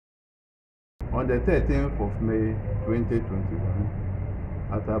On the 13th of May 2021,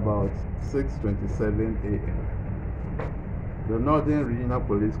 at about 6:27 a.m., the Northern Regional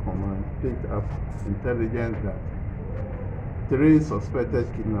Police Command picked up intelligence that 3 suspected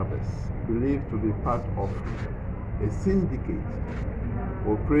kidnappers, believed to be part of a syndicate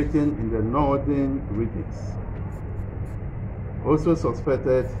operating in the northern regions, also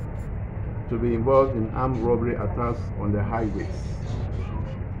suspected to be involved in armed robbery attacks on the highways,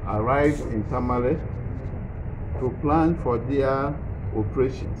 arrived in Tamale to plan for their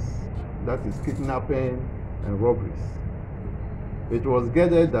operations, that is kidnapping and robberies. It was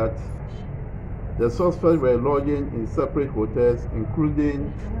gathered that the suspects were lodging in separate hotels,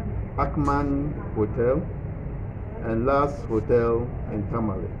 including Akman Hotel and Last Hotel in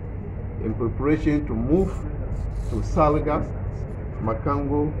Tamale, in preparation to move to Salga,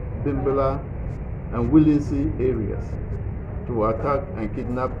 Makango, Bimbala, and Willinsey areas to attack and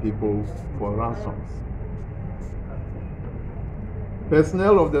kidnap people for ransoms.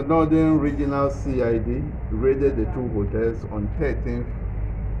 Personnel of the Northern Regional CID raided the 2 hotels on 13th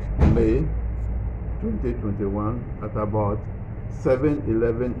May 2021 at about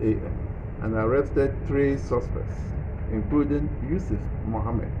 7:11 a.m. and arrested 3 suspects, including Yusuf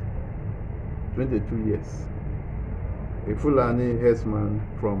Mohammed, 22 years, a Fulani herdsman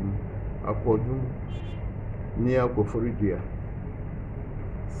from Akodu near Koforidia;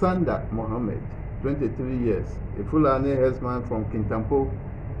 Sanda Mohammed, 23 years, a Fulani herdsman from Kintampo;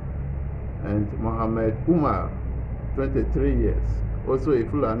 and Mohammed Umar, 23 years, also a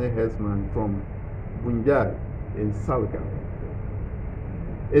Fulani herdsman from Bunjal in Salga.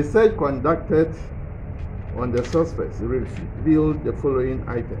 A search conducted on the suspects revealed the following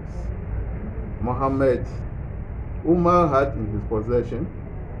items. Mohammed Umar had in his possession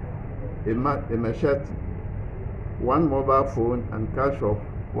a machete, 1 mobile phone, and cash of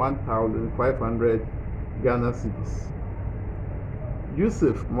 1,500 Ghana cedis.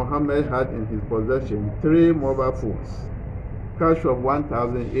 Yusuf Mohammed had in his possession 3 mobile phones, cash of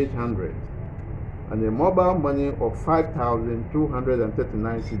 1,800, and a mobile money of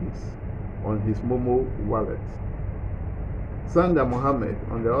 5,239 cedis on his Momo wallet. Sanda Mohammed,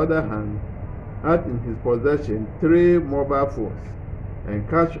 on the other hand, had in his possession 3 mobile phones and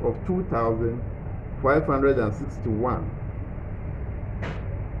cash of 2,561.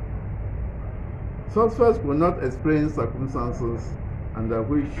 Suspects could not explain circumstances under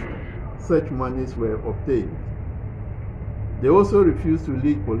which such monies were obtained. They also refused to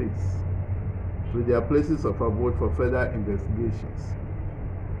lead police to their places of abode for further investigations.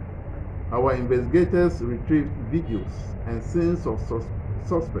 Our investigators retrieved videos and scenes of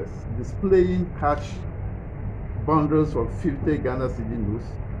suspects displaying cash bundles of 50 Ghana cedi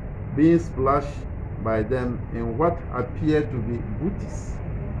notes being splashed by them in what appeared to be booties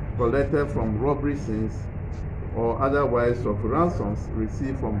collected from robbery scenes or otherwise of ransoms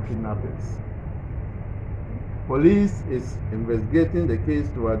received from kidnappers. Police is investigating the case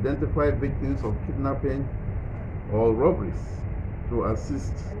to identify victims of kidnapping or robberies to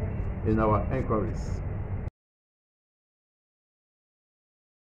assist in our inquiries.